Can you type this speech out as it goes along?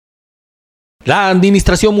La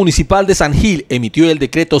Administración Municipal de San Gil emitió el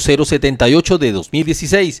decreto 078 de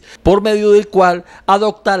 2016, por medio del cual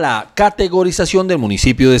adopta la categorización del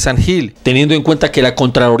municipio de San Gil, teniendo en cuenta que la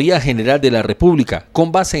Contraloría General de la República,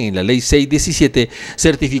 con base en la Ley 617,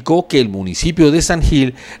 certificó que el municipio de San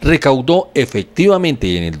Gil recaudó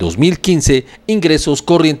efectivamente en el 2015 ingresos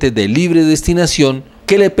corrientes de libre destinación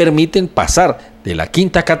que le permiten pasar de la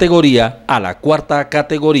quinta categoría a la cuarta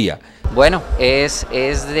categoría. Bueno, es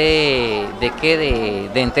de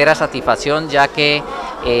entera satisfacción, ya que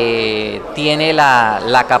tiene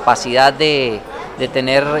la capacidad de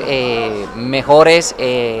tener mejores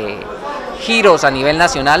giros a nivel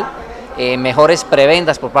nacional, mejores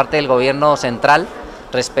prebendas por parte del gobierno central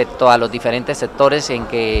respecto a los diferentes sectores en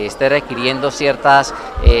que esté requiriendo ciertas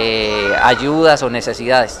ayudas o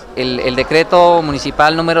necesidades. El decreto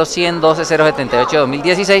municipal número 100-12-078 de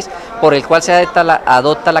 2016, por el cual se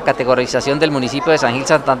adopta la categorización del municipio de San Gil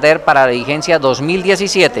Santander para la vigencia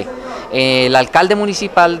 2017. El alcalde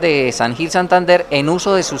municipal de San Gil Santander, en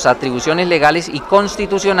uso de sus atribuciones legales y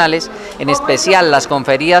constitucionales, en especial las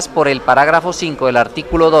conferidas por el parágrafo 5 del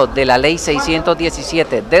artículo 2 de la Ley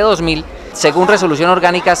 617 de 2000, según Resolución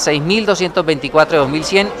Orgánica 6.224 de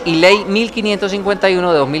 2100 y Ley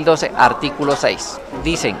 1551 de 2012, artículo 6.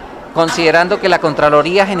 Dicen: considerando que la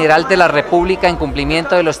Contraloría General de la República, en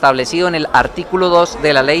cumplimiento de lo establecido en el artículo 2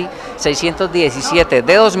 de la Ley 617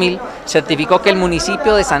 de 2000, certificó que el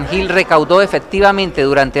municipio de San Gil recaudó efectivamente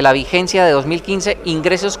durante la vigencia de 2015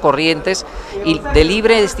 ingresos corrientes y de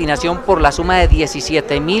libre destinación por la suma de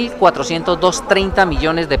 17.402.30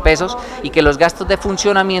 millones de pesos, y que los gastos de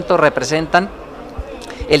funcionamiento representan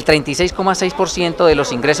el 36,6% de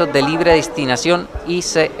los ingresos de libre destinación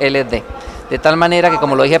ICLD. De tal manera que,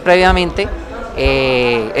 como lo dije previamente,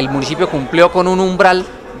 el municipio cumplió con un umbral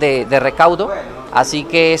de recaudo, así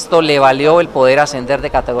que esto le valió el poder ascender de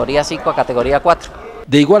categoría 5 a categoría 4.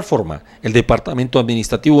 De igual forma, el Departamento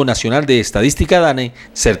Administrativo Nacional de Estadística DANE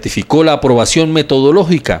certificó la aprobación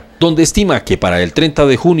metodológica, donde estima que para el 30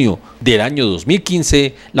 de junio del año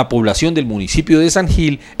 2015, la población del municipio de San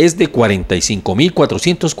Gil es de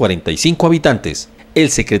 45.445 habitantes. El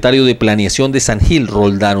secretario de Planeación de San Gil,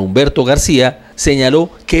 Roldán Humberto García, señaló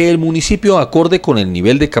que el municipio, acorde con el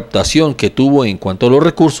nivel de captación que tuvo en cuanto a los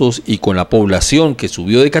recursos y con la población que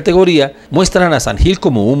subió de categoría, muestran a San Gil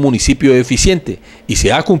como un municipio eficiente y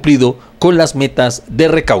se ha cumplido con las metas de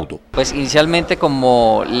recaudo. Pues inicialmente,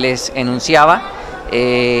 como les enunciaba,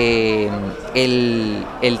 el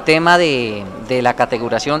tema de la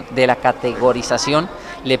categorización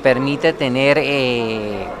le permite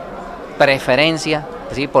tener preferencia,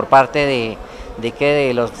 ¿sí?, por parte de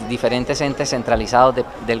los diferentes entes centralizados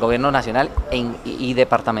del gobierno nacional y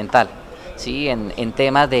departamental, ¿sí?, en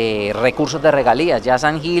temas de recursos de regalías. Ya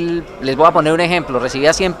San Gil, les voy a poner un ejemplo,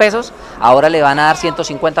 recibía 100 pesos, ahora le van a dar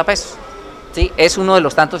 150 pesos. Sí, es uno de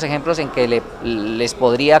los tantos ejemplos en que les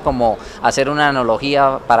podría como hacer una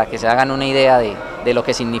analogía para que se hagan una idea de lo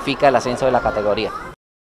que significa el ascenso de la categoría.